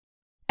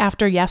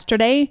After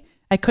yesterday,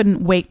 I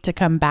couldn't wait to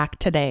come back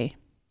today.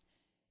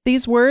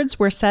 These words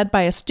were said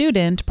by a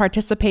student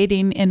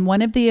participating in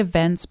one of the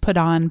events put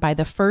on by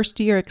the First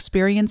Year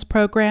Experience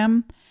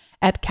Program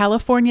at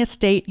California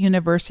State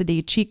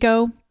University,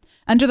 Chico,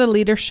 under the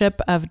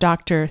leadership of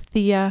Dr.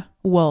 Thea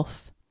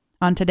Wolf.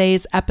 On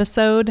today's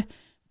episode,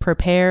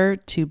 Prepare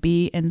to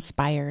be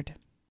Inspired.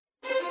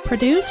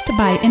 Produced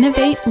by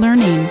Innovate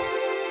Learning,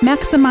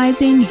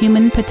 maximizing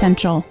human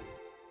potential.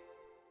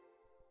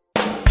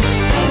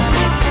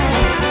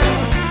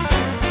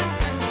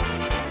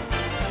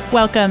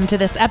 Welcome to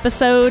this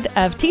episode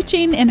of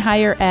Teaching in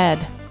Higher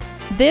Ed.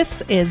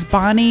 This is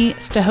Bonnie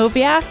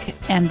Stachowiak,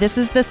 and this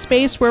is the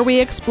space where we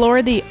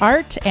explore the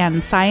art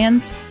and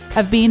science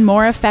of being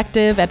more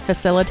effective at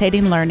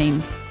facilitating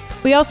learning.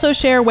 We also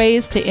share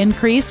ways to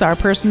increase our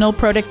personal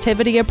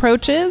productivity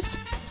approaches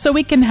so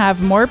we can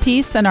have more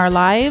peace in our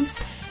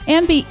lives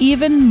and be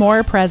even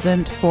more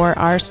present for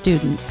our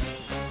students.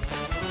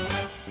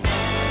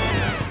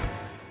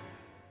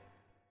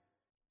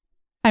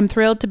 I'm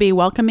thrilled to be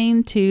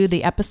welcoming to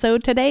the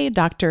episode today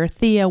Dr.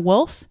 Thea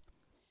Wolf.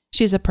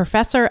 She's a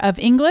professor of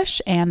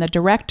English and the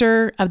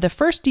director of the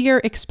First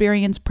Year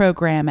Experience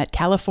Program at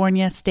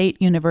California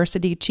State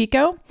University,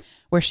 Chico,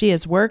 where she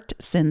has worked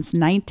since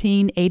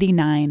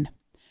 1989.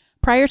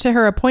 Prior to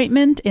her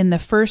appointment in the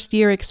First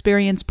Year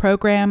Experience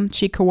Program,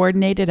 she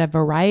coordinated a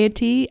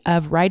variety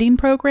of writing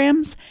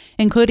programs,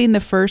 including the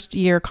First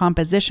Year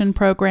Composition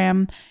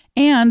Program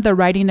and the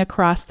Writing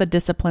Across the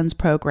Disciplines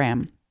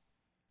Program.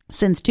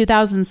 Since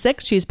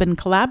 2006, she's been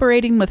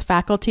collaborating with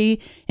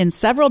faculty in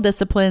several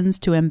disciplines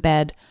to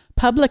embed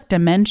public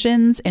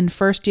dimensions in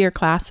first-year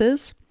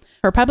classes.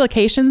 Her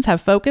publications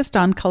have focused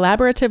on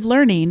collaborative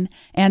learning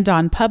and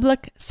on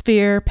public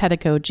sphere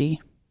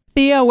pedagogy.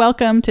 Thea,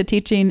 welcome to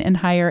Teaching in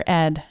Higher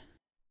Ed.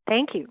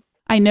 Thank you.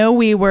 I know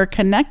we were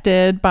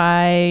connected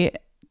by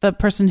the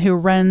person who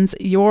runs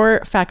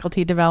your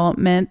faculty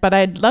development, but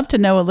I'd love to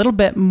know a little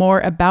bit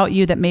more about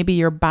you that maybe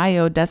your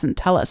bio doesn't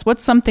tell us.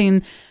 What's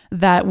something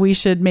that we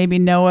should maybe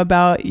know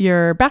about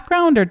your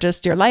background or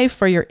just your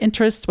life or your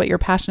interests, what you're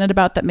passionate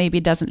about that maybe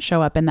doesn't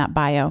show up in that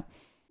bio?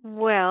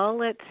 Well,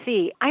 let's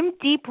see. I'm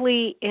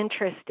deeply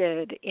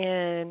interested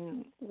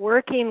in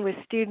working with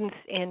students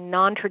in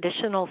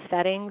non-traditional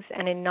settings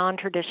and in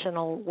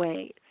non-traditional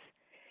ways.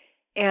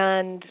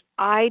 And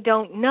I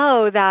don't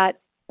know that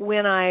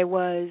when I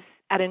was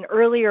at an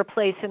earlier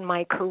place in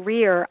my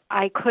career,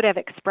 I could have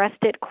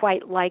expressed it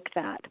quite like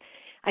that.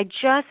 I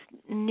just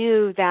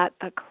knew that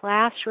a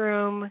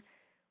classroom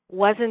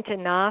wasn't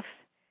enough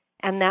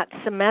and that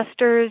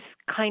semesters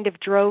kind of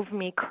drove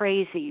me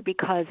crazy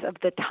because of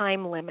the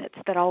time limits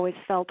that always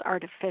felt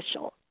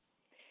artificial.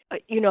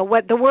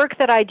 What the work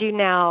that I do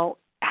now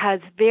has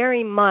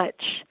very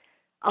much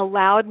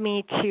allowed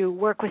me to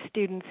work with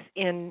students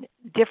in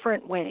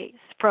different ways,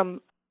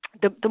 from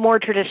the more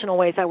traditional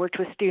ways I worked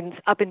with students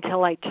up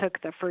until I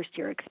took the first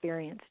year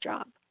experience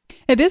job.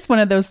 It is one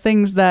of those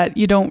things that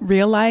you don't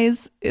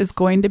realize is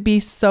going to be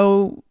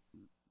so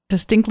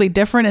distinctly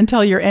different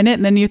until you're in it.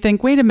 And then you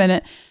think, wait a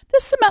minute,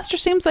 this semester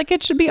seems like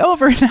it should be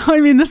over now.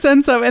 I mean, the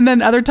sense of, and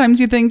then other times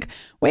you think,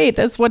 wait,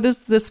 what is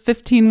this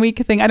 15-week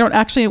thing? I don't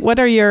actually,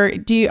 are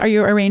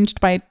you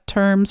arranged by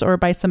terms or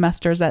by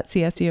semesters at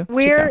CSU?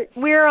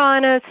 We're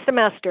on a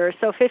semester,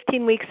 so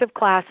 15 weeks of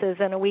classes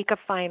and a week of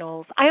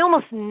finals. I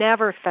almost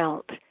never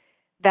felt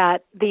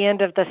that the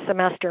end of the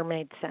semester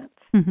made sense.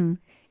 Mm-hmm.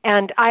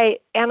 And I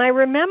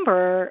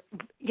remember,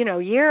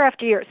 year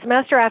after year,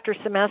 semester after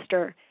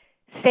semester,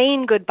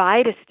 saying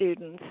goodbye to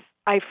students.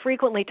 I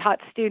frequently taught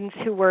students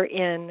who were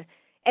in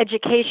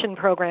education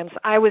programs.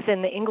 I was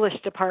in the English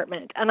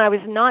department, and I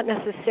was not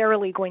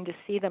necessarily going to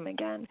see them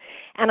again.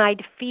 And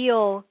I'd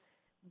feel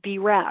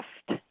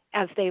bereft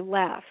as they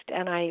left,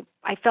 and I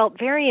felt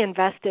very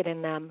invested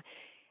in them.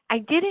 I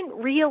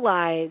didn't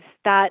realize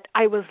that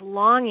I was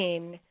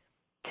longing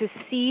to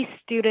see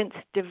students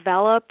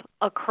develop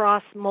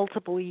across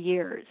multiple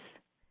years.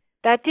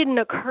 That didn't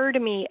occur to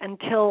me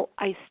until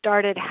I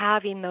started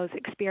having those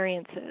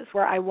experiences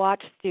where I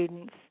watched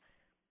students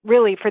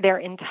really for their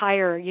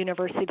entire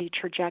university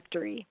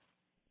trajectory.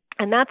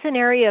 And that's an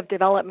area of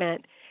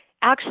development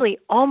actually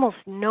almost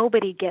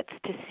nobody gets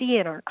to see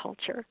in our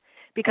culture,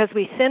 because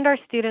we send our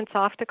students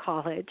off to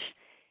college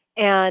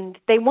and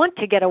they want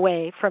to get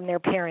away from their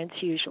parents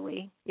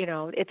usually.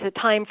 It's a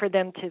time for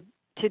them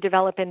to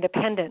develop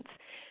independence.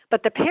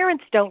 But the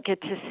parents don't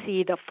get to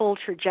see the full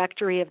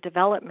trajectory of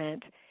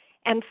development.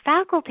 And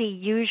faculty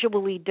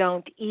usually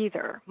don't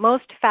either.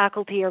 Most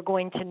faculty are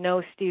going to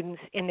know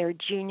students in their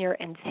junior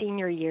and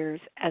senior years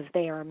as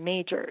they are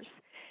majors,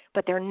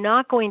 but they're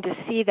not going to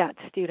see that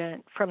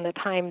student from the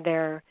time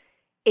they're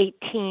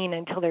 18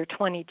 until they're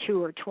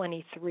 22 or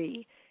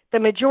 23. The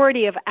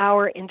majority of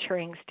our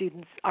entering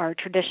students are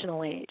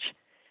traditional age.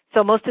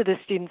 So most of the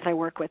students I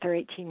work with are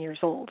 18 years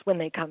old when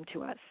they come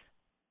to us.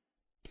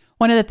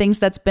 One of the things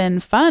that's been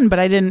fun, but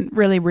I didn't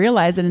really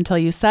realize it until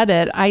you said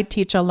it, I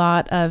teach a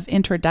lot of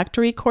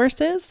introductory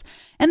courses,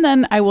 and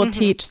then I will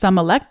teach some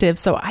electives.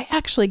 So I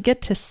actually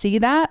get to see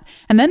that.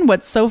 And then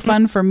what's so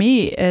fun for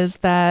me is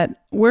that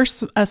we're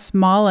a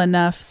small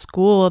enough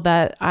school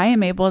that I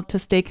am able to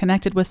stay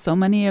connected with so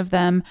many of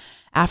them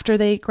after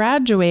they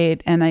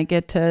graduate, and I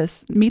get to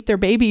meet their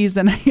babies,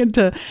 and I get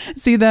to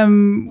see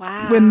them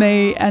when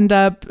they end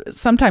up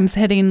sometimes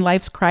hitting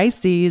life's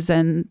crises,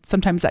 and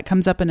sometimes that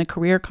comes up in a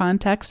career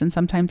context, and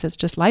sometimes it's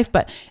just life.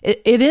 But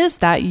it is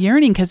that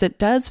yearning, because it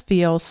does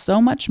feel so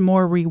much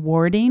more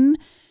rewarding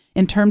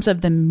in terms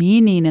of the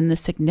meaning and the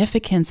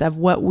significance of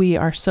what we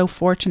are so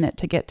fortunate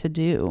to get to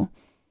do.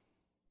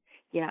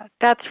 Yeah,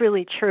 that's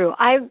really true.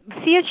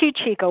 CSU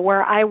Chico,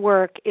 where I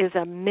work, is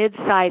a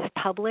mid-sized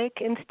public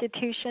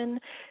institution,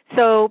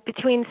 so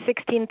between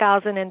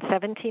 16,000 and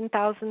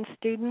 17,000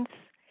 students.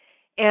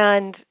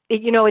 And,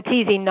 it's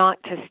easy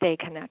not to stay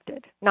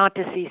connected, not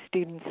to see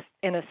students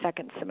in a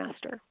second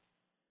semester.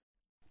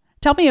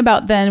 Tell me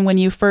about then when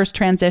you first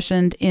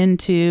transitioned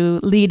into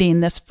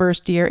leading this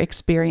first year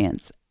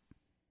experience.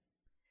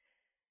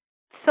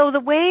 So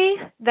the way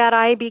that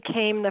I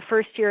became the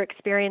first year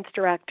experience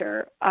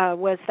director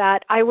was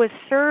that I was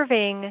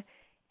serving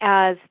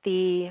as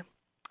the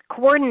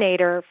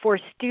coordinator for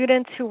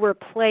students who were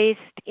placed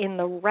in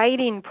the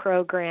writing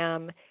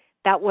program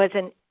that was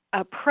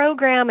a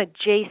program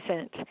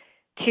adjacent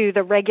to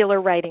the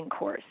regular writing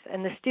course.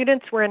 And the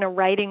students were in a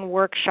writing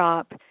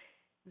workshop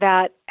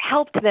that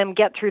helped them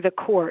get through the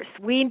course.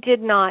 We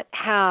did not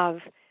have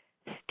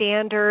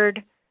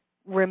standard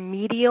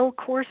remedial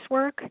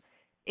coursework.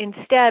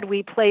 Instead,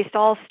 we placed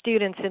all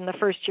students in the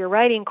first year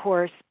writing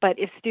course, but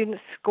if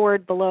students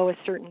scored below a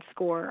certain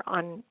score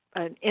on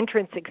an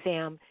entrance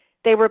exam,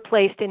 they were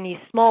placed in these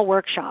small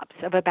workshops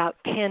of about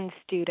 10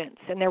 students,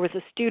 and there was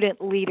a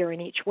student leader in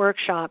each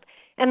workshop,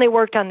 and they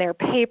worked on their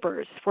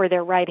papers for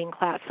their writing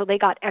class, so they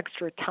got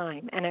extra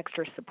time and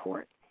extra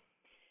support.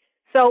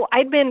 So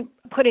I'd been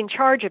put in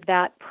charge of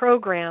that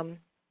program,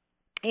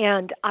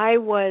 and I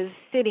was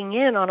sitting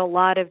in on a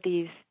lot of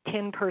these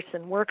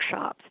 10-person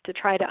workshops to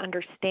try to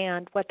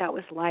understand what that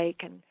was like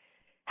and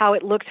how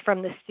it looked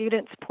from the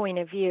student's point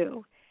of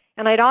view.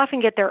 And I'd often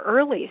get there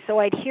early, so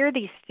I'd hear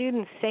these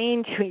students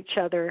saying to each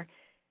other,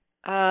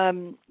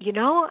 I'm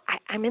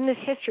in this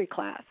history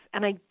class,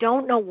 and I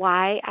don't know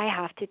why I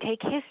have to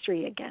take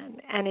history again,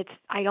 and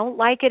I don't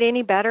like it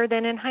any better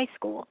than in high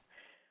school.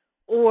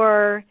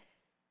 Or,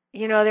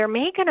 they're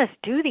making us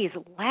do these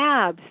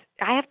labs.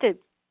 I have to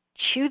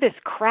chew this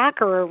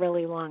cracker a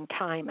really long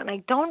time, and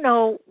I don't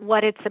know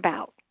what it's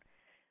about.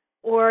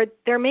 Or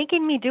they're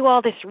making me do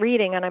all this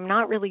reading, and I'm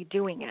not really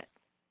doing it.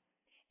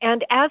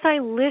 And as I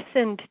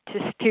listened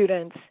to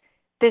students,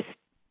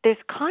 this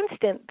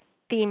constant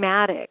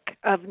thematic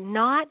of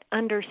not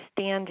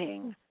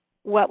understanding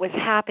what was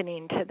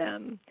happening to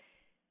them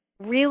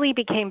really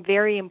became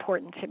very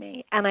important to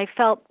me. And I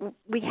felt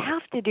we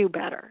have to do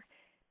better.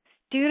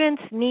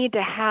 Students need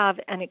to have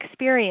an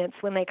experience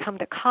when they come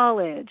to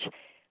college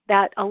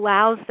that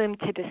allows them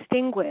to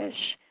distinguish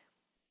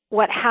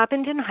what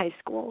happened in high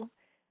school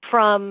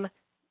from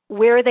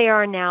where they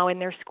are now in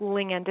their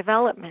schooling and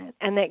development,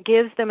 and that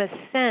gives them a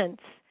sense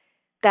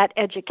that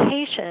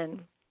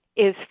education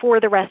is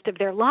for the rest of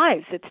their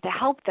lives. It's to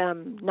help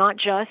them not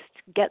just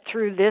get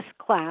through this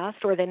class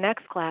or the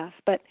next class,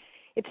 but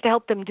it's to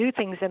help them do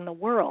things in the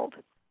world.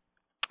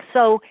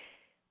 So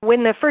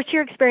when the first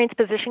year experience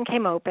position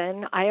came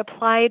open, I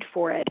applied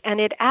for it, and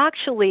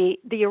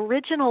the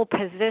original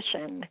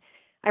position,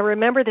 I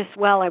remember this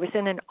well. I was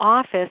in an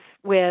office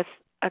with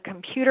a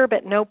computer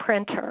but no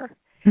printer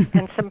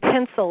and some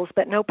pencils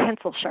but no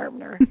pencil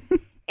sharpener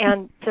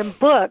and some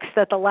books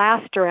that the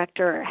last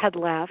director had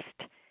left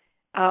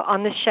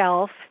on the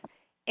shelf,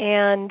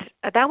 and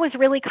that was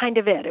really kind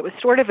of it. It was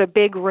sort of a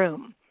big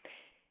room.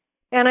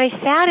 And I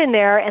sat in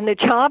there, and the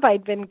job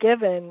I'd been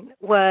given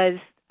was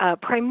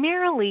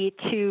primarily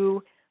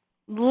to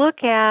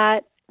look at,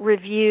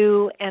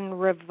 review,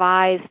 and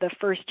revise the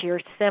first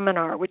year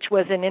seminar, which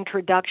was an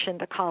introduction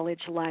to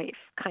college life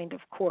kind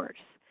of course.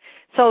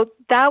 So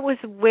that was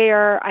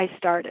where I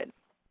started.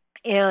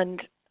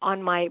 And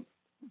on my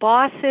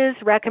boss's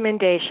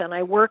recommendation,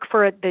 I work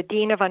for the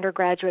Dean of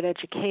Undergraduate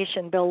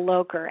Education, Bill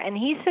Locher, and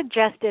he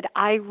suggested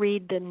I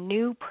read the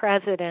new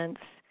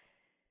president's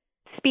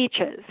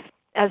speeches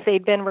as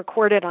they'd been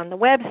recorded on the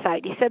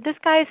website. He said, this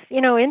guy's,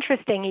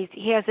 interesting.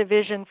 He has a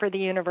vision for the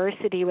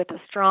university with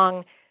a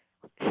strong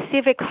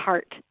civic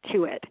heart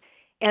to it,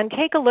 and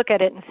take a look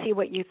at it and see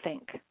what you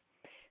think.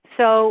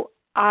 So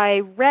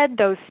I read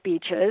those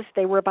speeches.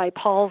 They were by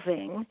Paul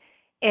Zing,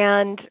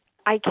 and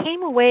I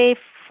came away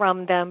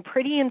from them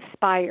pretty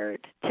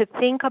inspired to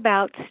think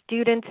about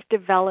students'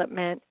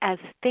 development as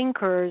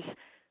thinkers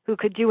who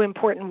could do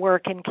important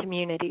work in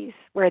communities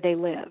where they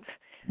live.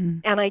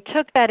 And I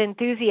took that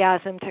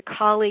enthusiasm to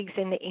colleagues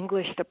in the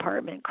English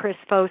department, Chris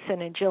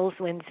Fosen and Jill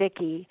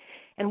Zwinzicki,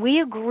 and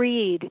we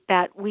agreed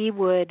that we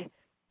would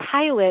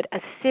pilot a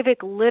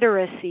civic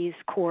literacies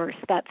course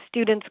that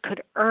students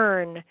could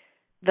earn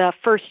the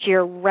first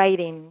year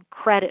writing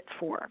credit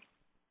for.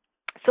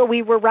 So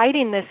we were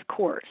writing this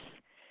course,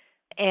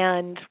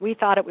 and we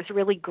thought it was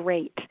really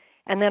great.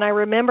 And then I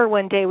remember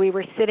one day we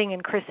were sitting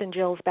in Chris and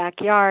Jill's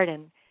backyard,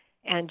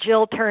 and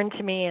Jill turned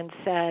to me and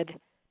said,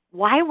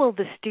 "Why will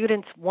the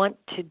students want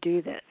to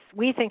do this?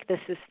 We think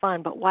this is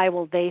fun, but why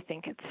will they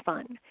think it's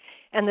fun?"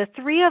 And the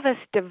three of us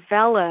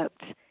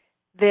developed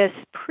this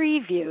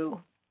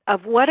preview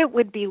of what it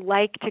would be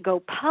like to go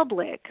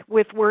public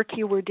with work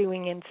you were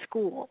doing in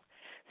school.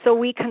 So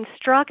we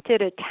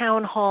constructed a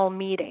town hall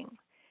meeting.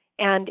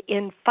 And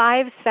in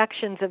 5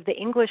 sections of the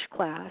English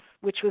class,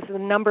 which was the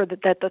number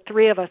that the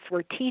three of us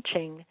were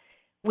teaching,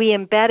 we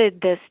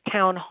embedded this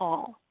town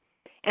hall.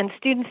 And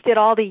students did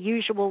all the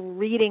usual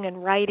reading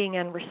and writing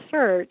and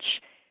research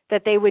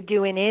that they would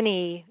do in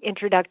any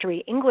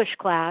introductory English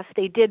class.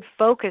 They did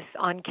focus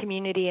on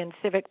community and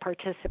civic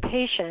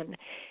participation.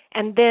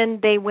 And then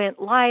they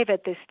went live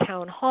at this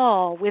town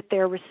hall with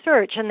their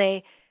research, and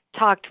they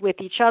talked with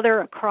each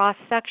other across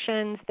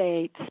sections.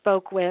 They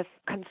spoke with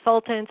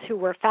consultants who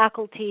were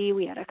faculty.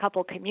 We had a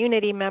couple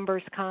community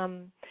members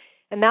come.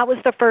 And that was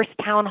the first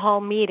town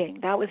hall meeting.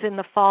 That was in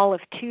the fall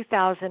of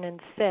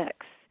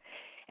 2006.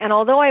 And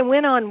although I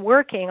went on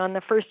working on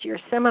the first year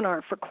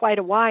seminar for quite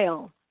a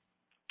while,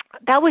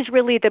 that was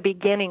really the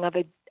beginning of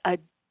a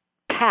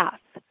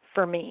path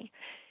for me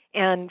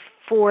and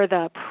for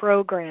the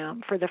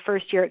program, for the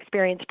first year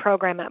experience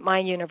program at my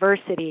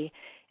university.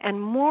 And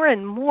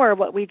more,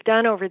 what we've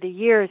done over the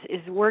years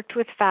is worked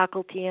with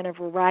faculty in a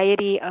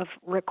variety of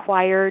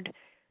required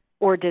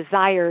or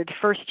desired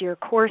first-year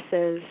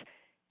courses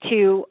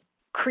to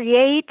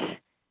create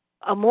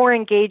a more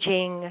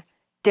engaging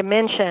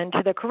dimension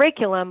to the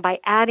curriculum by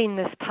adding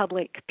this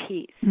public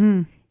piece.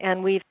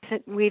 And we've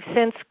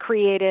since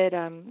created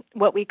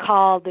what we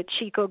call the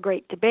Chico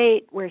Great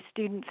Debate, where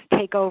students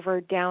take over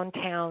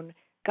downtown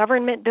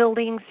government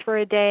buildings for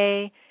a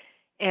day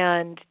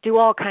and do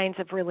all kinds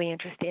of really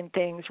interesting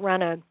things,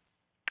 run a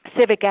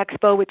Civic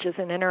Expo, which is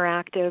an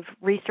interactive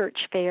research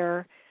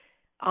fair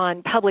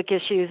on public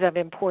issues of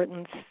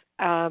importance.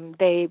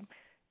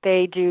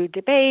 They do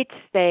debates,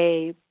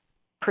 they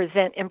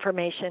present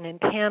information in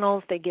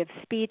panels, they give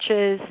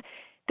speeches.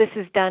 This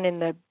is done in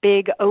the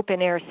big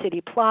open-air city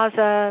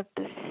plaza,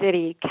 the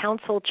city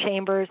council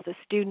chambers. The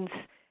students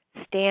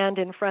stand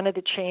in front of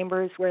the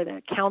chambers where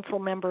the council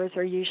members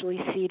are usually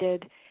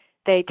seated.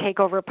 They take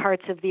over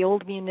parts of the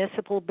old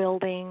municipal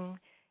building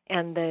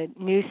and the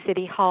new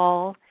city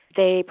hall.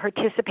 They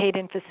participate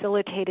in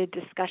facilitated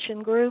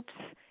discussion groups.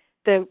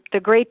 The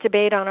Great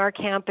Debate on our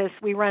campus,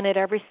 we run it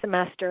every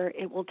semester.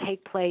 It will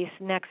take place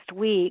next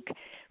week.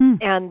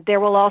 And there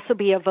will also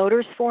be a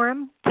voters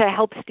forum to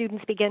help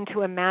students begin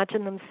to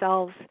imagine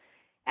themselves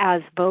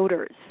as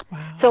voters.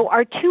 Wow. So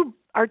our two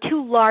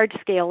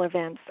large-scale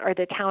events are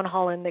the Town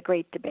Hall and the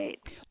Great Debate.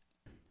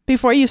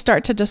 Before you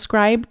start to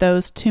describe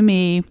those to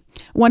me,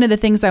 one of the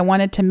things I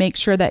wanted to make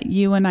sure that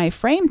you and I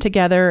frame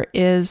together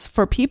is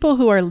for people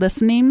who are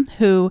listening,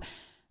 who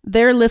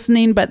they're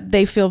listening, but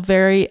they feel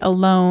very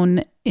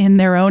alone in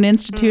their own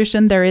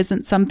institution. There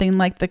isn't something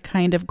like the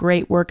kind of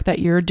great work that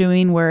you're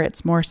doing where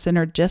it's more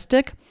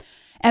synergistic.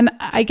 And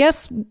I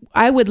guess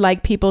I would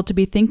like people to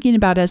be thinking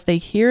about as they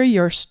hear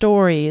your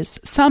stories,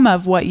 some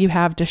of what you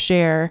have to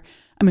share.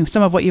 I mean,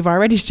 some of what you've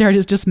already shared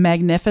is just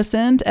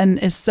magnificent and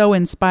is so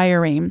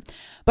inspiring.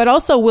 But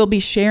also we'll be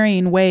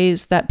sharing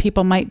ways that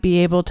people might be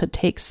able to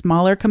take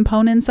smaller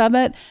components of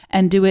it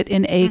and do it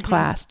in a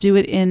class,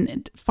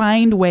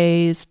 find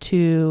ways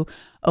to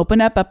open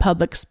up a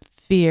public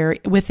sphere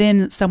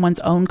within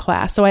someone's own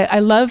class. So I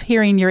love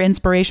hearing your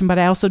inspiration, but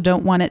I also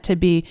don't want it to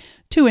be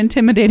too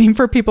intimidating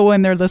for people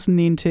when they're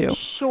listening too.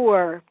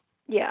 Sure.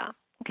 Yeah.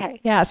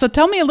 Okay. Yeah. So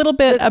tell me a little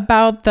bit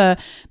about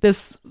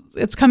this.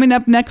 It's coming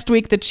up next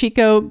week, the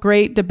Chico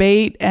Great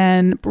Debate,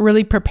 and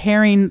really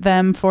preparing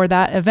them for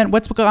that event.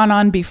 What's gone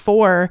on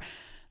before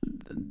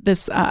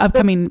this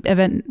upcoming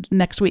event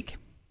next week?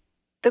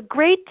 The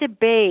Great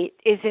Debate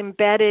is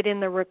embedded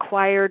in the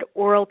required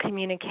oral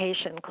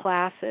communication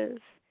classes.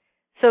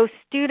 So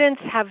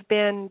students have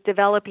been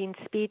developing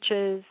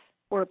speeches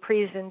or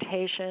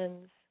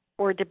presentations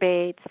or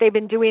debates. They've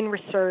been doing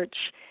research,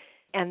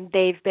 and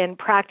they've been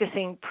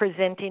practicing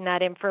presenting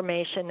that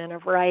information in a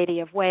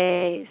variety of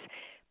ways.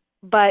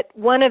 But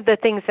one of the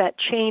things that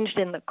changed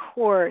in the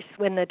course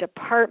when the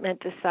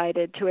department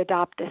decided to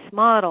adopt this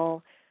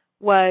model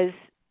was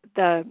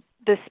the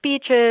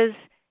speeches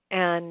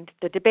and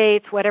the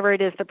debates, whatever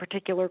it is the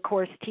particular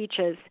course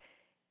teaches,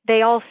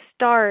 they all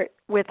start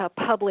with a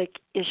public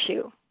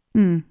issue.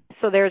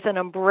 So there's an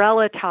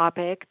umbrella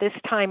topic. This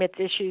time it's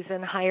issues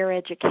in higher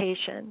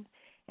education.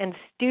 And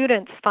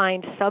students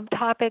find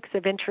subtopics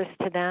of interest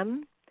to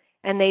them,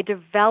 and they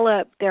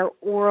develop their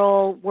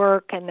oral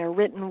work and their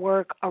written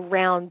work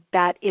around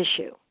that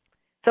issue.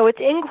 So it's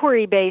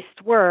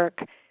inquiry-based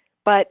work,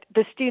 but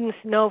the students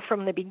know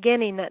from the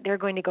beginning that they're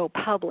going to go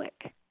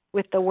public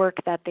with the work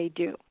that they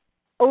do.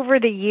 Over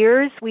the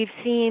years, we've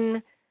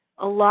seen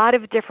a lot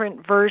of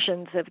different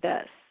versions of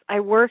this. I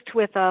worked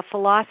with a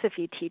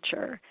philosophy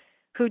teacher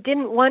who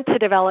didn't want to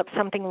develop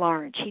something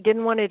large. He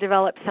didn't want to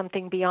develop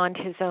something beyond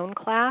his own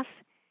class.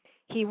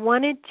 He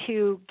wanted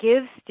to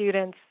give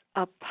students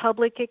a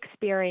public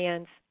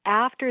experience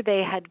after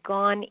they had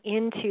gone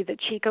into the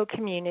Chico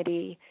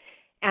community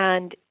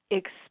and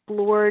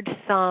explored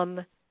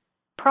some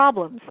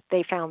problems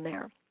they found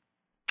there.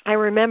 I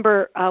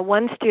remember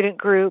one student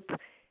group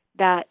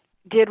that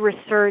did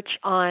research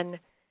on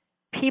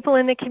people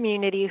in the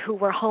community who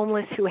were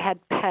homeless who had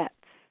pets.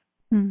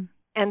 Mm.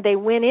 And they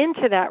went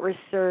into that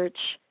research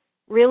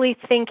really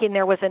thinking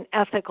there was an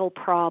ethical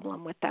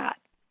problem with that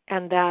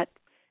and that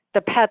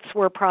the pets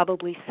were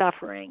probably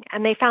suffering.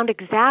 And they found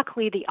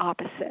exactly the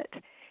opposite.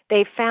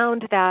 They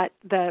found that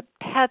the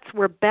pets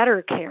were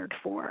better cared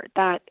for,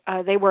 that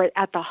they were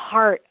at the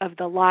heart of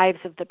the lives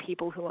of the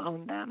people who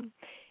owned them,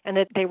 and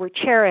that they were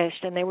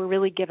cherished and they were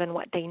really given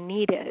what they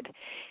needed.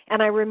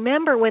 And I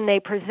remember when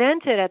they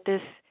presented at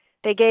this,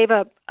 they gave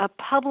a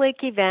public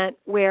event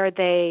where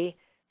they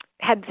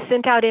had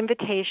sent out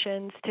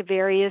invitations to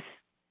various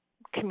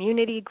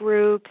community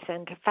groups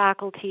and to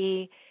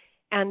faculty,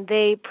 and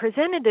they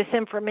presented this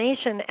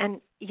information,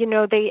 and, you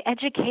know, they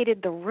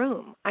educated the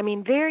room. I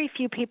mean, very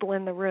few people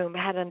in the room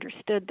had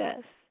understood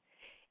this.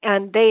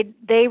 And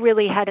they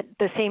really had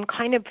the same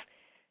kind of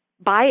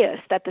bias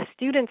that the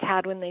students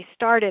had when they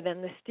started,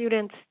 and the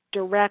students'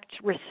 direct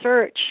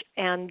research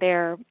and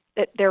their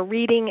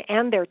reading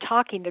and their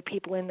talking to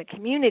people in the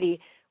community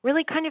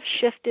really kind of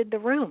shifted the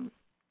room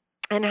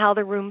and how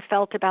the room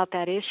felt about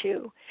that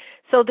issue.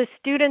 So the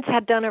students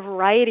had done a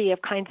variety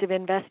of kinds of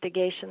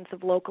investigations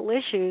of local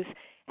issues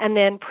and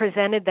then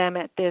presented them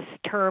at this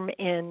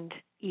term-end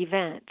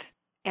event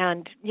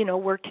and, you know,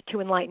 worked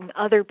to enlighten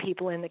other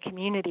people in the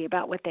community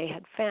about what they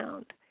had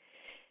found.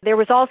 There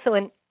was also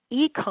an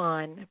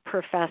econ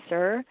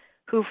professor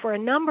who for a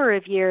number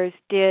of years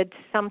did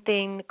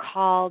something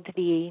called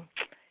the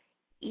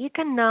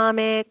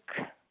Economic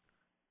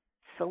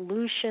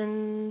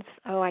Solutions,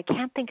 I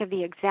can't think of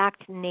the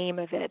exact name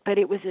of it, but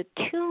it was a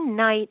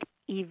 2-night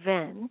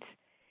event.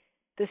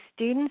 The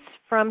students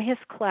from his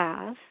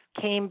class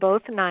came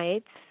both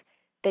nights.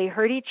 They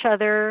heard each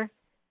other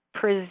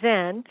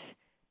present.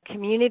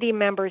 Community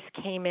members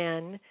came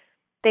in.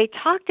 They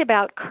talked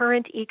about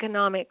current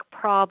economic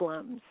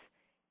problems.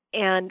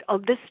 And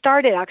this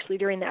started actually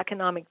during the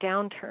economic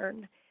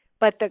downturn.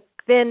 But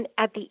then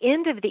at the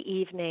end of the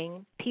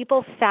evening,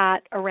 people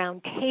sat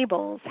around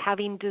tables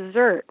having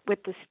dessert with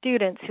the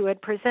students who had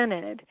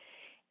presented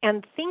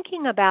and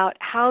thinking about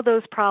how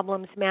those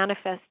problems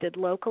manifested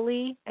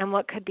locally and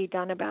what could be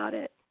done about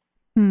it.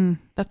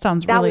 That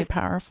sounds really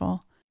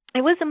powerful.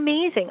 It was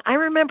amazing. I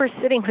remember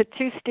sitting with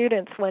 2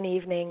 students one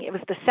evening. It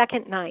was the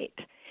second night.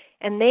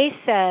 And they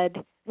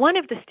said, one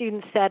of the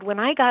students said, when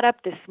I got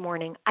up this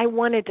morning, I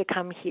wanted to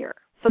come here.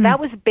 So that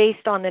was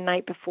based on the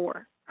night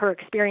before, her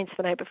experience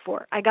the night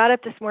before. I got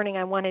up this morning,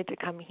 I wanted to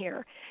come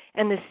here.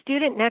 And the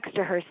student next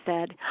to her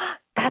said,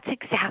 that's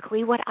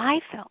exactly what I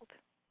felt.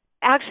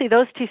 Actually,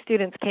 those 2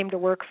 students came to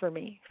work for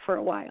me for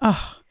a while.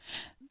 Oh,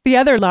 the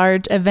other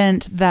large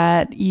event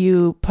that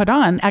you put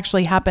on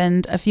actually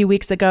happened a few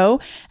weeks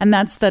ago, and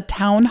that's the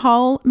town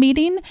hall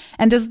meeting.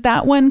 And does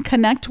that one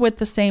connect with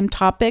the same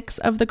topics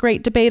of the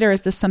Great Debate, or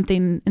is this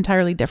something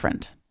entirely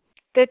different?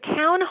 The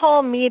town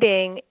hall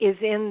meeting is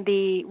in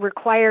the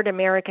required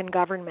American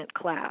government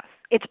class.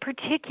 It's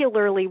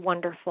particularly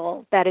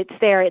wonderful that it's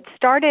there. It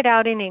started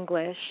out in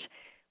English,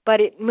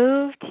 but it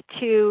moved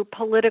to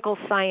political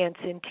science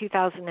in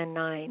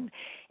 2009.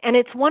 And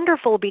it's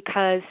wonderful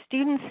because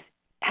students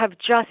have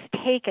just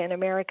taken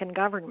American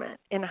government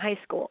in high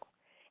school,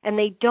 and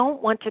they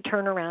don't want to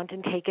turn around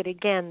and take it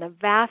again. The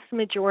vast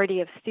majority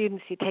of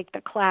students who take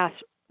the class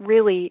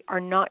really are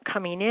not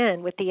coming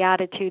in with the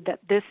attitude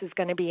that this is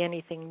going to be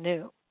anything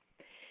new.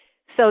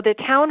 So the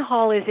town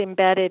hall is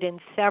embedded in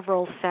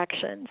several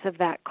sections of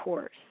that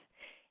course,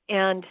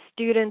 and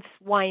students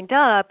wind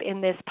up in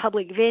this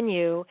public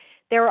venue.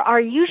 There are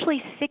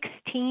usually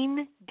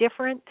 16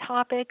 different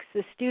topics.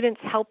 The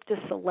students help to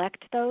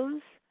select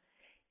those.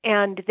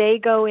 And they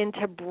go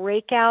into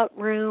breakout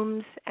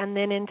rooms and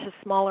then into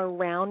smaller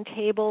round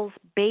tables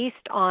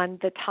based on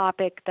the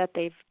topic that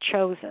they've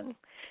chosen.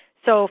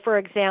 So, for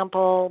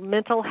example,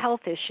 mental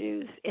health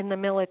issues in the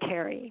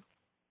military,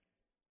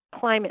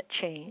 climate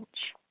change,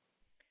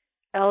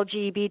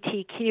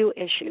 LGBTQ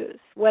issues,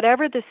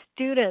 whatever the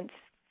students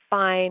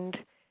find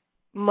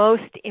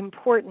most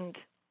important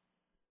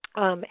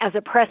as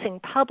a pressing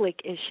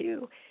public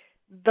issue,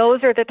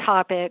 those are the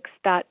topics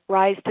that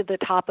rise to the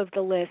top of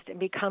the list and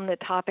become the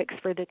topics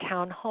for the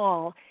town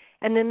hall.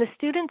 And then the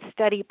students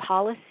study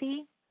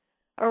policy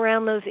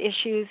around those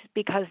issues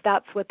because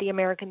that's what the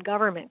American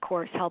government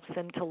course helps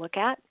them to look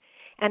at,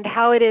 and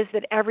how it is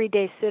that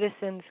everyday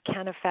citizens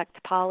can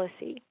affect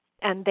policy.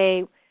 And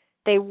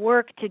they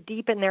work to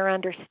deepen their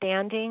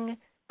understanding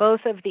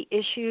both of the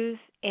issues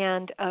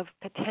and of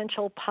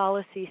potential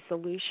policy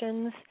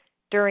solutions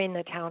during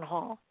the town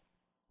hall.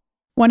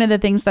 One of the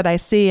things that I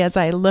see as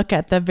I look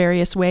at the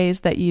various ways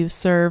that you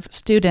serve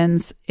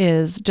students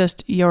is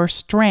just your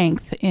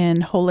strength in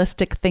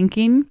holistic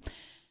thinking,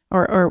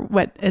 or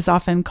what is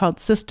often called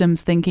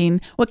systems thinking.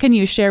 What can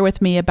you share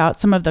with me about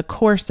some of the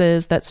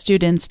courses that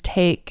students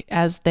take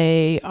as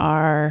they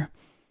are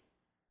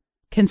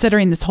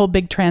considering this whole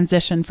big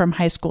transition from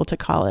high school to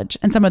college,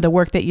 and some of the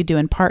work that you do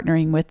in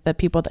partnering with the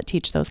people that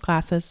teach those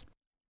classes?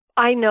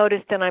 I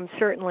noticed, and I'm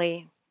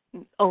certainly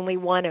only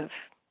one of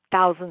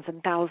thousands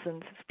and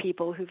thousands of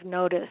people who've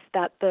noticed,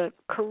 that the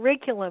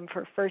curriculum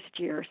for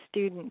first-year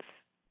students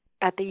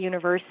at the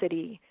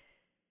university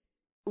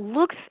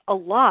looks a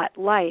lot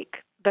like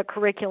the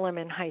curriculum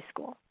in high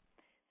school.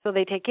 So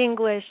they take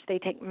English, they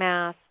take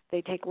math,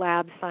 they take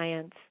lab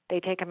science, they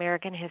take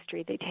American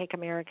history, they take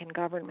American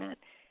government.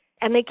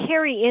 And they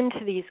carry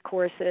into these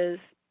courses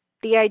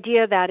the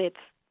idea that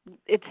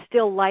it's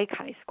still like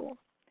high school.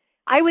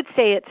 I would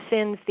say it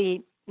sends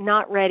the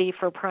not ready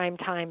for prime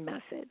time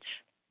message,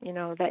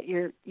 that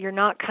you're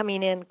not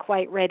coming in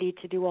quite ready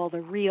to do all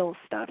the real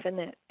stuff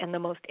and the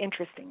most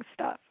interesting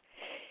stuff.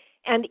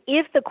 And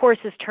if the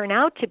courses turn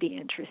out to be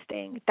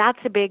interesting, that's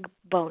a big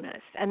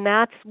bonus. And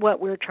that's what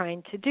we're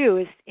trying to do,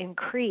 is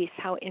increase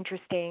how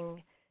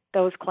interesting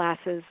those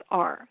classes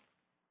are.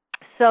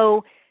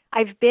 So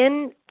I've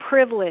been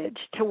privileged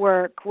to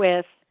work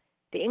with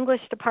the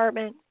English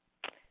department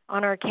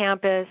on our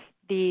campus,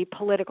 the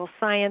political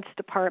science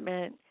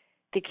department,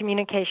 the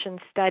communication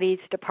studies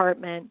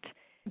department.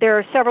 There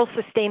are several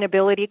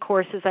sustainability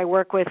courses I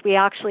work with. We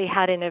actually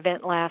had an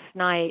event last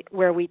night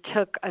where we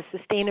took a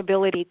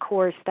sustainability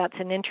course that's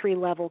an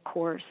entry-level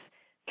course,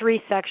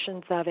 3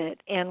 sections of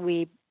it, and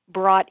we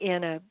brought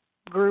in a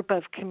group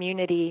of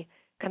community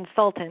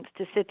consultants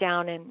to sit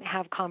down and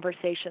have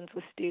conversations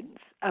with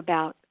students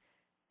about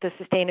the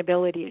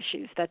sustainability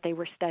issues that they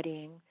were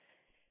studying.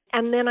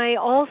 And then I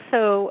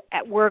also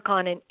work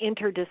on an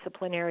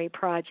interdisciplinary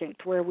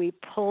project where we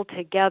pull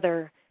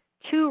together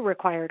 2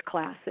 required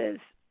classes.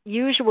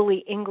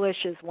 Usually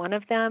English is one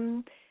of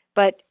them,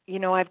 but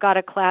I've got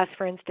a class,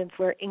 for instance,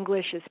 where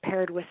English is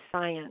paired with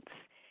science,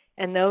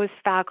 and those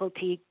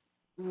faculty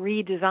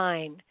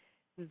redesign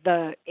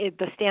the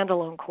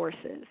standalone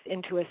courses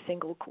into a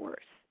single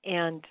course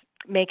and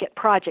make it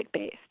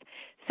project-based.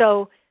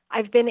 So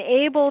I've been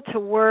able to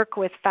work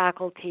with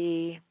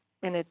faculty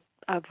in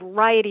a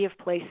variety of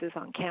places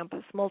on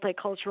campus.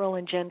 Multicultural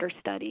and gender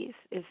studies,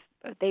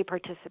 they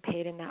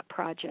participate in that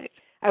project.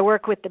 I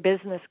work with the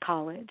business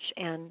college,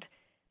 and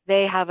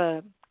they have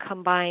a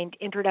combined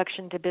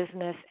introduction to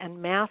business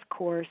and math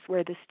course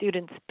where the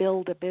students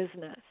build a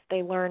business.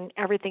 They learn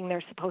everything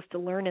they're supposed to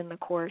learn in the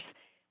course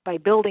by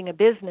building a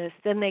business.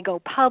 Then they go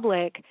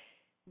public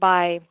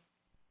by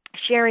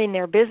sharing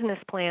their business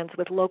plans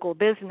with local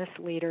business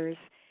leaders.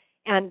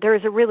 And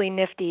there's a really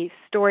nifty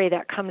story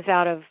that comes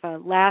out of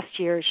last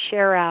year's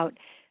Share Out.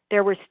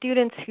 There were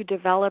students who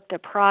developed a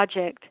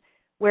project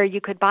where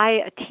you could buy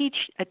a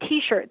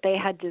T-shirt they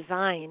had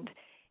designed,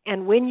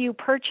 and when you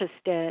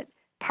purchased it,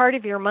 part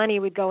of your money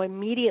would go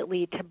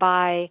immediately to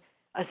buy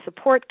a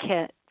support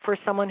kit for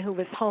someone who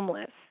was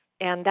homeless,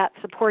 and that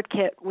support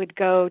kit would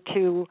go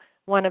to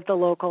one of the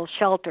local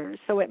shelters.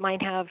 So it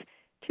might have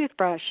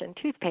toothbrush and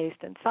toothpaste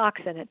and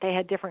socks in it. They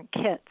had different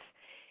kits.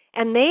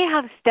 And they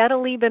have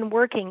steadily been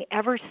working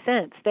ever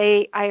since.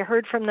 I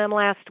heard from them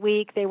last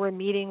week. They were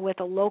meeting with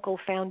a local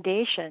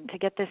foundation to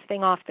get this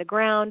thing off the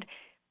ground.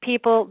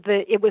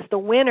 It was the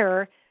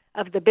winner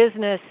of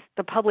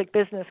the public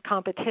business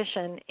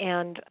competition,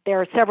 and there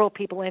are several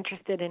people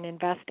interested in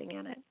investing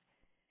in it.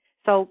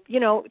 So,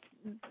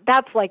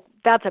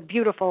 that's a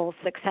beautiful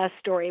success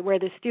story where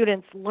the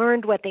students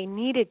learned what they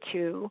needed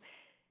to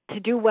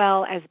do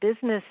well as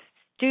business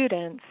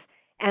students,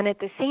 and at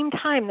the same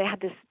time they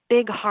had this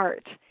big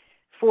heart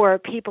for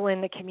people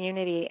in the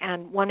community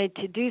and wanted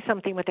to do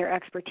something with their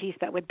expertise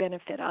that would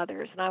benefit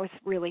others. And I was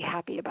really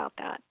happy about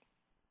that.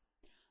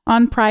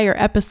 On prior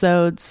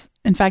episodes,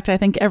 in fact, I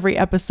think every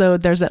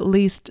episode there's at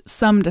least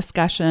some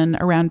discussion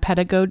around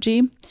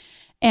pedagogy.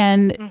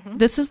 And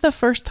This is the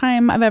first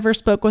time I've ever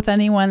spoke with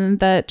anyone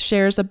that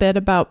shares a bit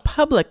about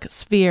public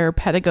sphere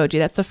pedagogy.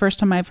 That's the first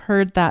time I've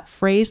heard that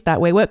phrased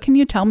that way. What can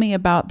you tell me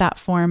about that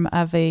form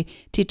of a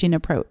teaching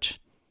approach?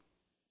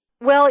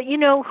 Well,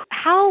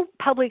 how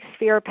public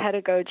sphere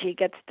pedagogy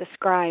gets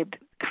described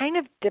kind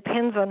of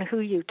depends on who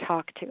you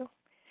talk to.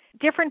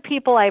 Different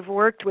people I've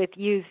worked with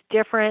use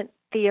different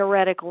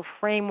theoretical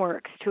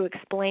frameworks to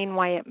explain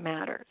why it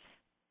matters.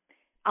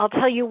 I'll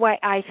tell you why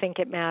I think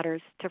it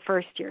matters to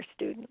first-year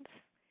students.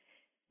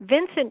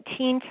 Vincent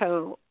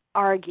Tinto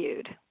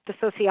argued, the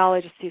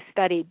sociologist who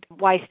studied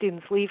why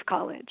students leave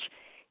college,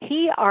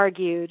 he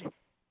argued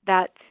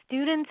that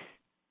students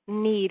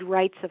need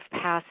rites of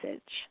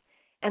passage,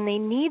 and they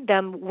need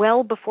them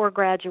well before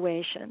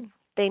graduation.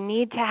 They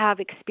need to have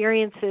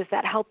experiences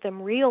that help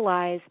them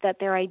realize that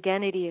their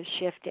identity is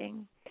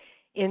shifting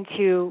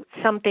into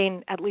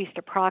something at least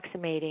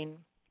approximating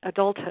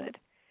adulthood.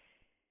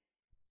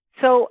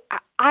 So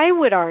I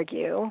would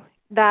argue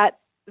that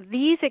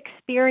these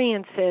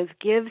experiences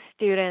give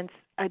students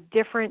a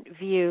different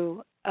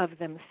view of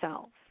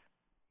themselves.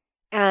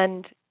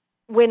 And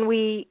when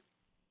we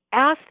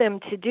ask them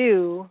to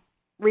do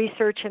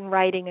research and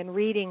writing and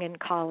reading in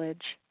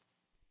college,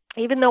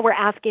 even though we're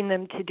asking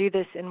them to do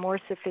this in more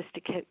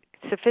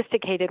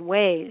sophisticated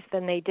ways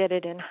than they did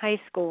it in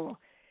high school,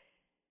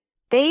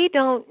 they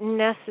don't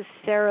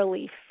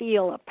necessarily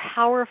feel a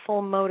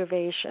powerful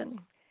motivation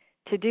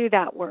to do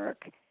that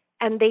work,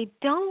 and they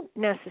don't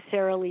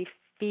necessarily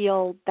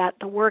feel that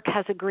the work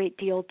has a great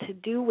deal to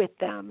do with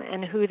them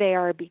and who they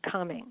are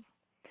becoming.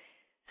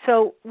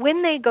 So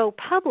when they go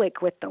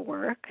public with the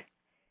work,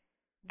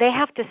 they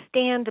have to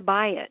stand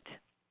by it,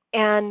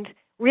 and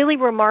really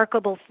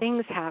remarkable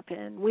things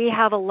happen. We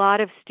have a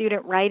lot of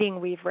student writing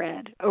we've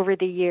read over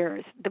the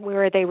years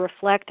where they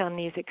reflect on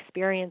these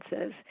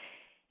experiences.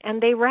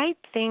 And they write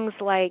things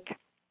like,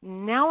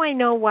 now I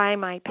know why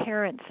my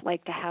parents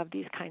like to have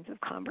these kinds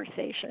of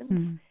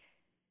conversations.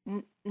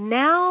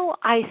 Now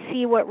I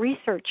see what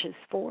research is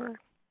for.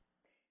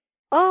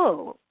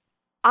 Oh,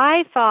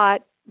 I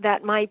thought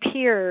that my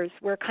peers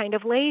were kind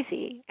of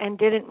lazy and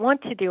didn't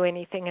want to do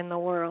anything in the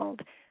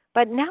world.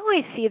 But now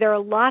I see there are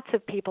lots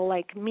of people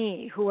like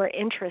me who are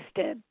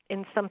interested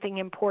in something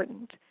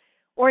important.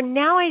 Or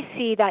now I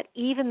see that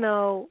even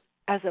though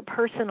as a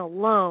person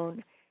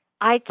alone,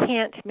 I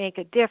can't make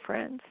a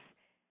difference,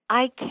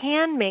 I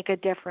can make a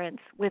difference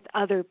with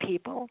other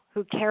people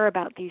who care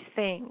about these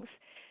things.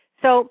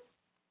 So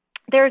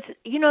there's,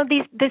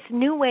 this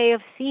new way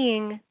of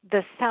seeing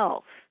the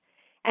self.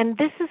 And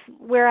this is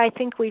where I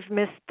think we've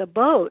missed the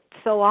boat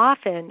so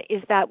often,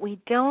 is that we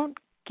don't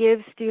give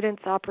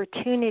students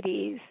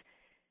opportunities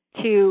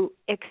to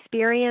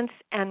experience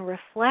and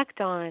reflect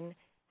on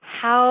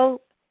how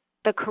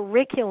the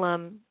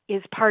curriculum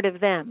is part of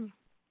them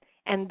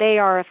and they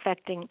are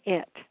affecting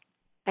it.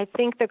 I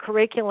think the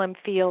curriculum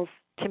feels,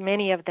 to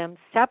many of them,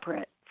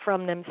 separate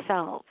from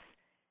themselves.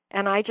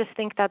 And I just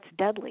think that's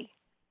deadly.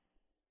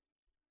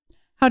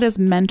 How does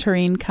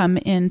mentoring come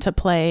into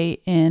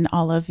play in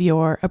all of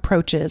your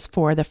approaches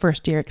for the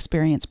First Year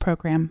Experience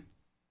program?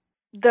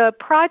 The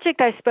project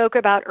I spoke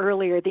about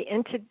earlier, the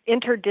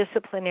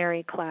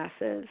interdisciplinary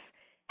classes,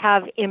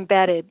 have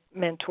embedded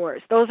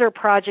mentors. Those are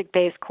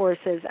project-based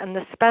courses, and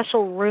the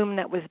special room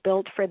that was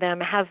built for them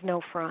has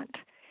no front.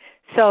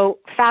 So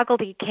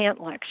faculty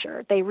can't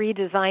lecture. They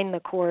redesign the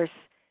course.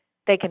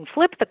 They can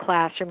flip the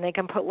classroom. They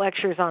can put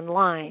lectures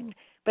online.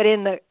 But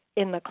in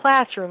the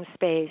classroom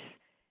space,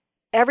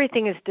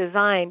 everything is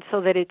designed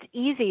so that it's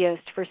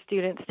easiest for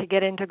students to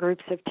get into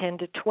groups of 10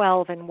 to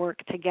 12 and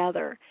work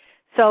together.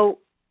 So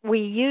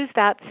we use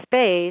that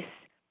space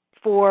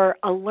for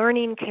a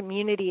learning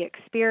community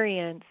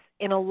experience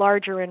in a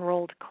larger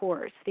enrolled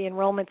course. The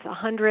enrollment's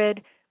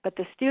 100, but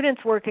the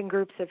students work in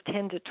groups of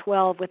 10 to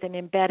 12 with an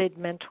embedded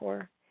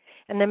mentor.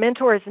 And the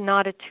mentor is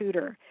not a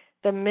tutor.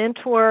 The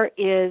mentor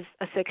is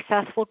a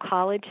successful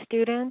college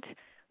student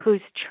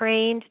who's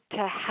trained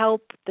to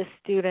help the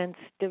students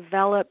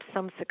develop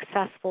some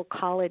successful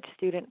college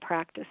student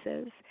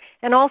practices,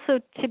 and also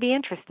to be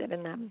interested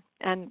in them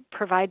and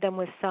provide them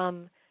with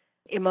some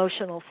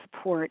emotional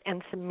support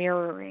and some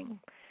mirroring.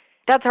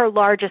 That's our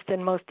largest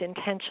and most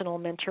intentional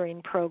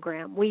mentoring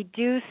program. We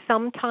do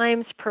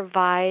sometimes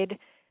provide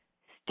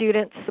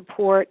student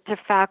support to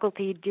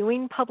faculty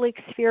doing public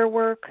sphere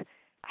work,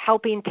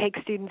 helping take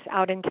students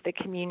out into the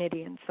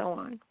community and so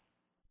on.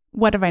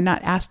 What have I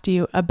not asked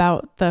you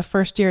about the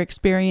First Year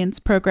Experience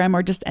program,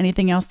 or just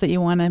anything else that you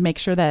want to make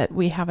sure that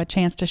we have a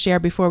chance to share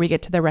before we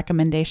get to the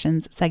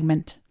recommendations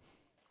segment?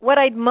 What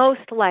I'd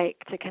most like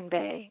to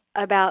convey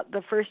about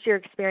the First Year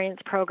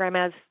Experience program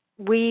as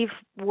we've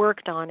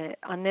worked on it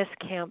on this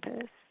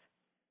campus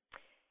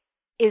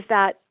is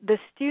that the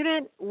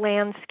student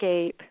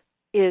landscape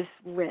is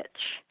rich.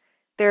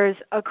 There's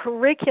a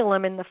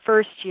curriculum in the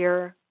first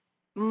year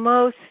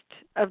most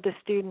of the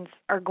students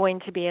are going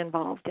to be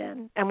involved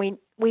in, and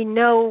we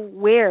know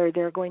where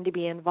they're going to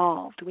be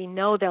involved. We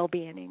know they'll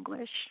be in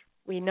English.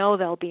 We know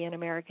they'll be in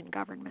American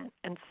government,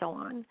 and so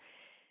on.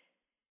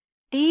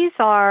 These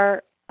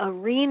are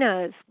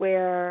arenas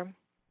where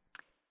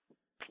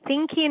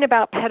thinking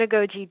about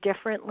pedagogy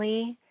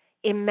differently,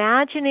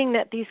 imagining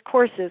that these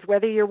courses,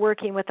 whether you're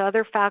working with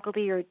other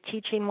faculty or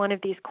teaching one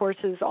of these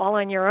courses all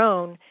on your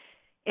own,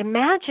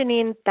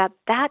 imagining that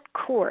that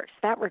course,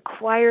 that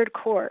required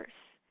course,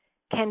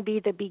 can be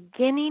the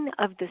beginning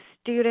of the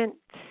student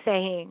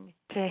saying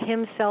to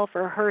himself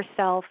or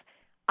herself,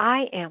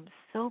 I am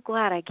so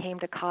glad I came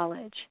to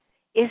college.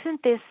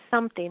 Isn't this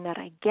something that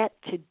I get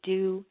to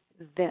do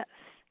this?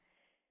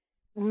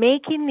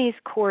 Making these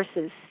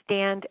courses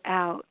stand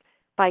out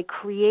by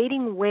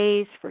creating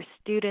ways for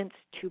students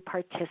to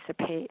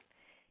participate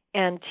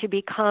and to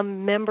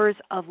become members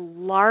of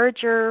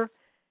larger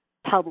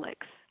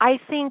publics. I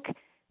think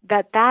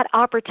that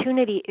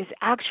opportunity is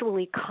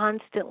actually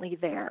constantly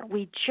there.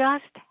 We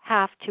just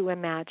have to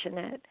imagine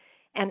it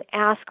and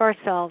ask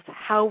ourselves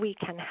how we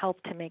can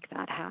help to make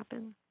that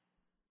happen.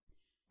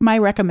 My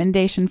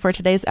recommendation for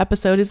today's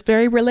episode is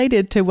very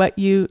related to what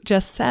you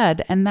just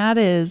said, and that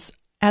is,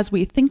 as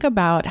we think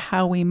about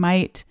how we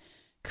might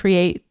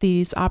create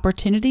these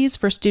opportunities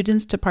for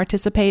students to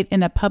participate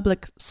in a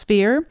public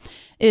sphere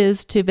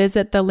is to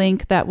visit the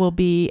link that will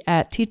be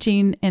at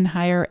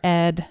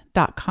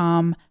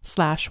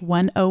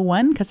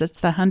teachinginhighered.com/101, because it's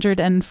the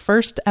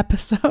 101st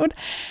episode.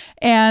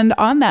 And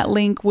on that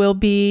link will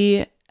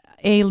be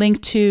a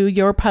link to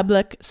your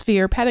public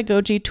sphere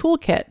pedagogy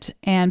toolkit,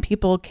 and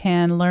people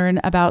can learn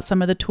about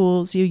some of the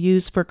tools you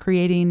use for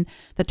creating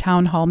the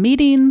town hall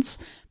meetings,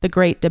 the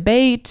great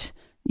debate.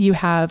 You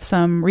have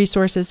some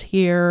resources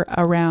here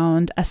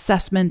around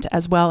assessment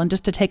as well, and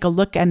just to take a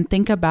look and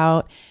think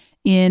about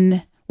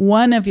in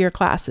one of your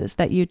classes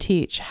that you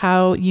teach,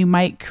 how you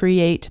might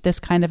create this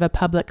kind of a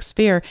public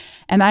sphere.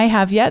 And I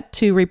have yet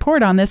to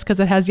report on this because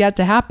it has yet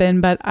to happen,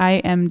 but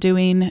I am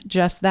doing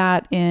just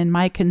that in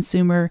my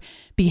consumer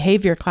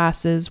behavior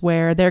classes,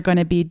 where they're going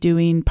to be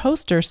doing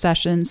poster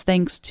sessions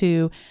thanks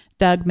to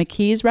Doug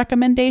McKee's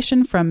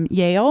recommendation from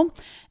Yale.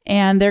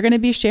 And they're going to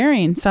be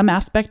sharing some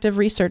aspect of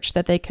research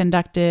that they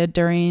conducted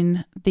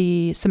during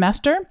the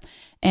semester.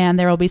 And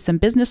there will be some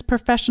business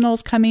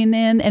professionals coming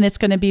in, and it's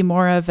going to be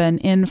more of an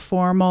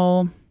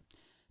informal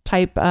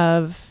type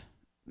of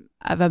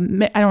I don't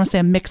want to say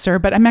a mixer,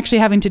 but I'm actually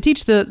having to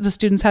teach the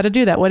students how to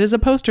do that. What is a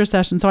poster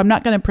session? So I'm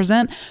not going to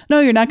present. No,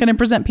 you're not going to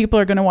present. People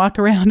are going to walk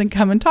around and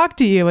come and talk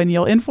to you, and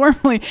you'll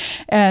informally,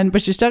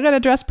 but you still got to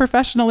dress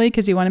professionally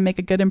because you want to make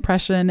a good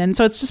impression. And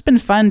so it's just been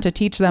fun to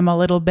teach them a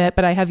little bit,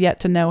 but I have yet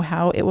to know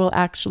how it will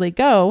actually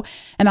go.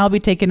 And I'll be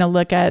taking a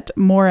look at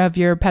more of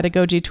your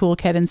pedagogy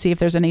toolkit and see if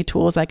there's any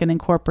tools I can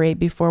incorporate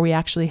before we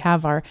actually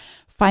have our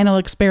final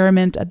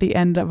experiment at the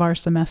end of our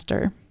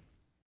semester.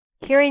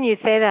 Hearing you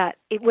say that,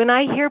 when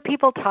I hear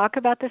people talk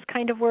about this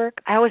kind of work,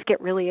 I always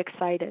get really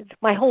excited.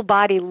 My whole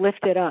body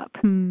lifted up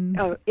in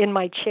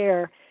my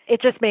chair.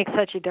 It just makes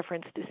such a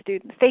difference to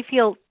students. They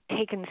feel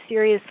taken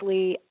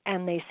seriously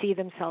and they see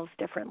themselves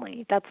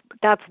differently.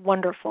 That's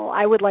wonderful.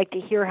 I would like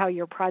to hear how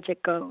your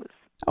project goes.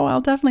 Oh,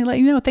 I'll definitely let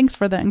you know. Thanks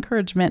for the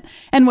encouragement.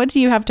 And what do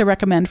you have to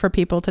recommend for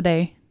people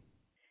today?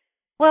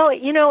 Well,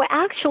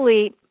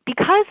 actually,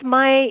 because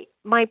my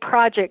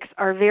projects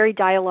are very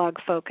dialogue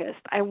focused,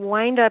 I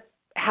wind up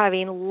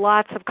having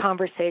lots of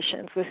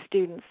conversations with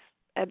students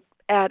at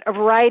a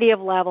variety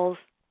of levels,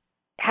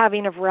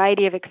 having a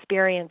variety of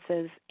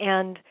experiences.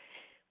 And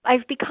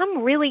I've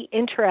become really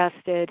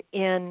interested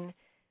in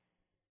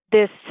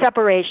this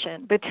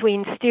separation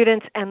between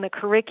students and the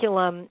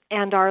curriculum,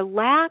 and our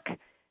lack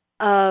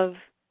of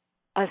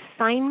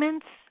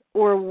assignments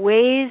or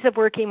ways of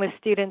working with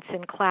students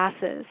in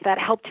classes that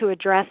help to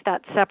address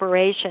that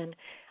separation.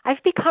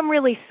 I've become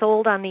really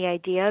sold on the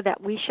idea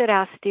that we should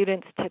ask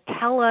students to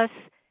tell us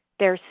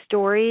their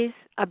stories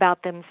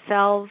about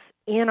themselves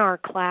in our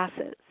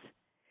classes,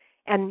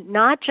 and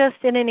not just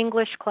in an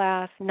English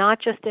class, not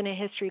just in a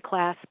history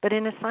class, but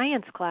in a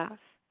science class,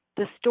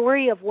 the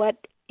story of what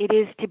it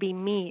is to be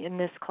me in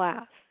this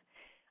class.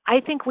 I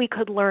think we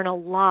could learn a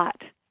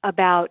lot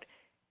about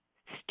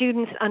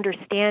students'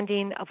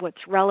 understanding of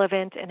what's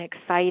relevant and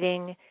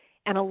exciting,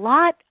 and a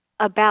lot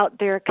about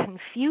their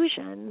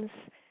confusions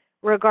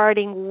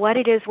regarding what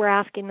it is we're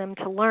asking them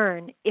to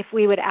learn if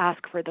we would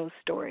ask for those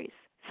stories.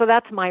 So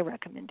that's my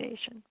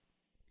recommendation.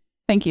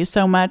 Thank you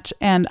so much.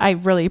 And I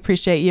really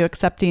appreciate you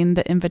accepting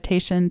the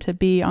invitation to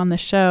be on the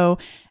show.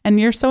 And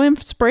you're so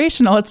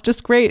inspirational. It's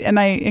just great. And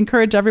I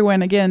encourage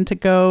everyone, again, to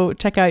go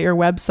check out your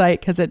website,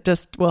 because it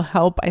just will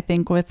help, I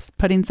think, with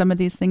putting some of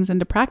these things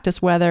into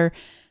practice, whether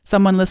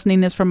someone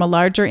listening is from a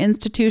larger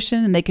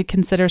institution and they could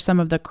consider some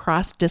of the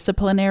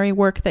cross-disciplinary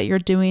work that you're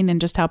doing and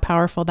just how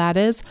powerful that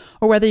is,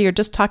 or whether you're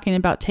just talking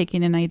about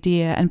taking an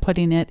idea and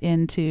putting it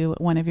into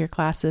one of your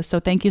classes. So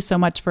thank you so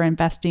much for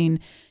investing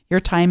your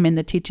time in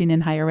the teaching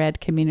in higher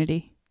ed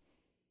community.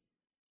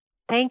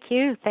 Thank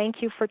you.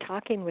 Thank you for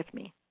talking with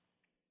me.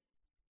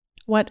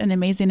 What an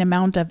amazing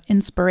amount of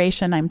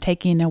inspiration I'm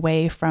taking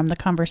away from the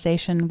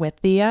conversation with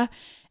Thea.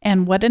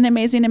 And what an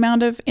amazing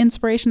amount of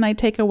inspiration I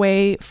take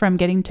away from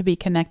getting to be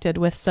connected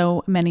with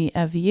so many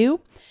of you.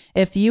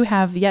 If you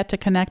have yet to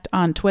connect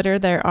on Twitter,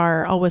 there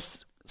are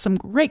always some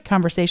great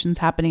conversations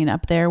happening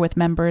up there with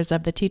members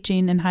of the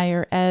teaching in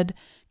higher ed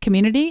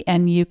community.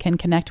 And you can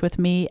connect with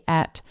me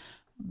at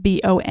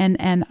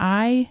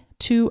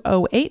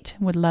BONNI208.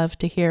 Would love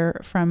to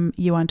hear from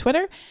you on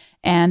Twitter.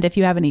 And if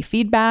you have any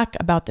feedback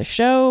about the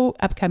show,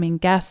 upcoming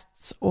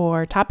guests,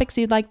 or topics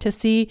you'd like to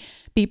see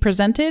be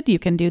presented, you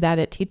can do that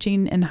at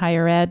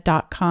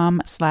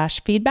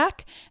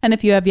teachinginhighered.com/feedback. And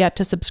if you have yet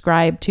to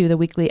subscribe to the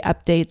weekly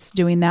updates,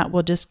 doing that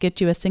will just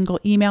get you a single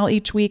email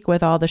each week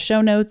with all the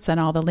show notes and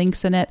all the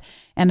links in it,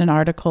 and an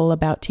article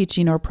about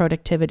teaching or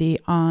productivity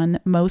on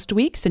most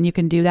weeks. And you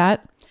can do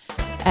that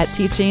at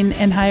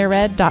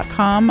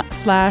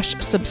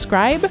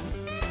teachinginhighered.com/subscribe.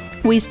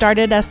 We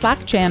started a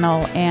Slack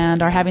channel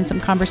and are having some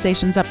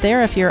conversations up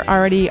there. If you're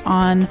already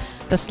on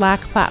the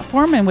Slack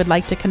platform and would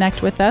like to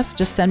connect with us,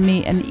 just send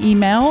me an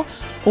email,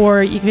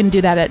 or you can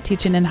do that at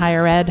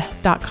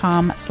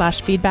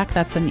teachinginhighered.com/feedback.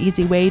 That's an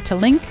easy way to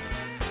link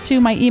to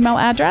my email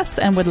address,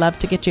 and would love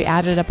to get you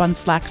added up on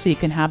Slack so you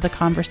can have the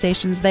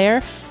conversations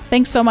there.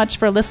 Thanks so much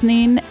for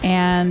listening,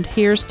 and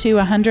here's to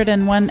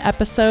 101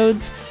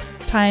 episodes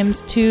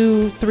times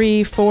 2,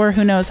 3, 4,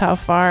 who knows how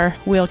far.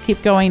 We'll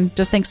keep going.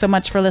 Just thanks so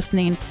much for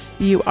listening.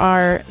 You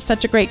are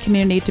such a great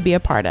community to be a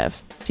part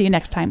of. See you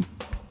next time.